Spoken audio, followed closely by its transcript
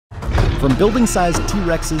From building-sized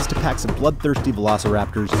T-Rexes to packs of bloodthirsty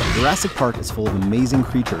velociraptors, Jurassic Park is full of amazing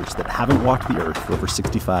creatures that haven't walked the Earth for over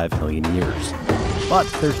 65 million years. But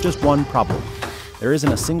there's just one problem. There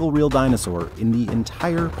isn't a single real dinosaur in the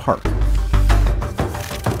entire park.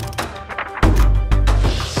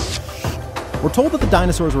 We're told that the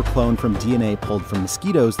dinosaurs were cloned from DNA pulled from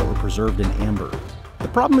mosquitoes that were preserved in amber. The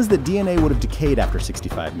problem is that DNA would have decayed after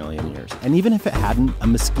 65 million years, and even if it hadn't, a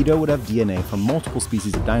mosquito would have DNA from multiple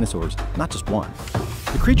species of dinosaurs, not just one.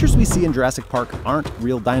 The creatures we see in Jurassic Park aren't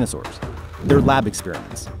real dinosaurs. They're lab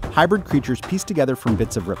experiments, hybrid creatures pieced together from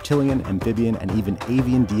bits of reptilian, amphibian, and even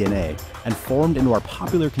avian DNA, and formed into our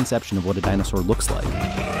popular conception of what a dinosaur looks like.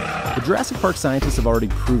 The Jurassic Park scientists have already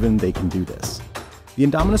proven they can do this. The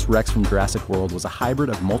Indominus Rex from Jurassic World was a hybrid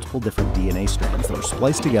of multiple different DNA strands that were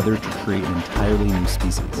spliced together to create an entirely new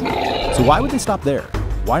species. So why would they stop there?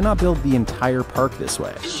 Why not build the entire park this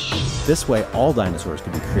way? This way, all dinosaurs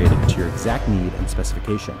could be created to your exact need and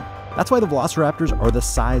specification. That's why the velociraptors are the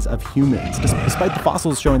size of humans, despite the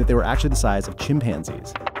fossils showing that they were actually the size of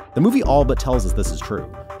chimpanzees. The movie all but tells us this is true.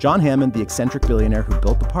 John Hammond, the eccentric billionaire who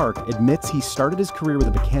built the park, admits he started his career with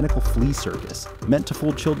a mechanical flea circus, meant to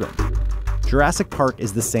fool children. Jurassic Park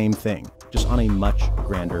is the same thing, just on a much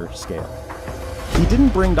grander scale. He didn't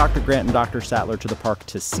bring Dr. Grant and Dr. Sattler to the park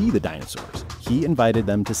to see the dinosaurs. He invited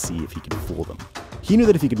them to see if he could fool them. He knew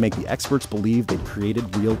that if he could make the experts believe they'd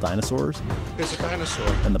created real dinosaurs, there's a dinosaur,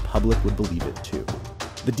 then the public would believe it too.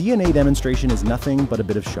 The DNA demonstration is nothing but a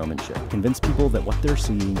bit of showmanship, convince people that what they're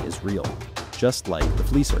seeing is real, just like the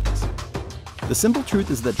flea circus. The simple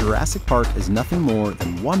truth is that Jurassic Park is nothing more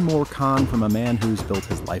than one more con from a man who's built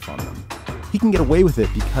his life on them. He can get away with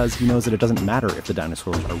it because he knows that it doesn't matter if the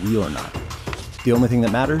dinosaurs are real or not. The only thing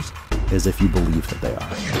that matters is if you believe that they are.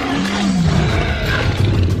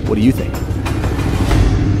 What do you think?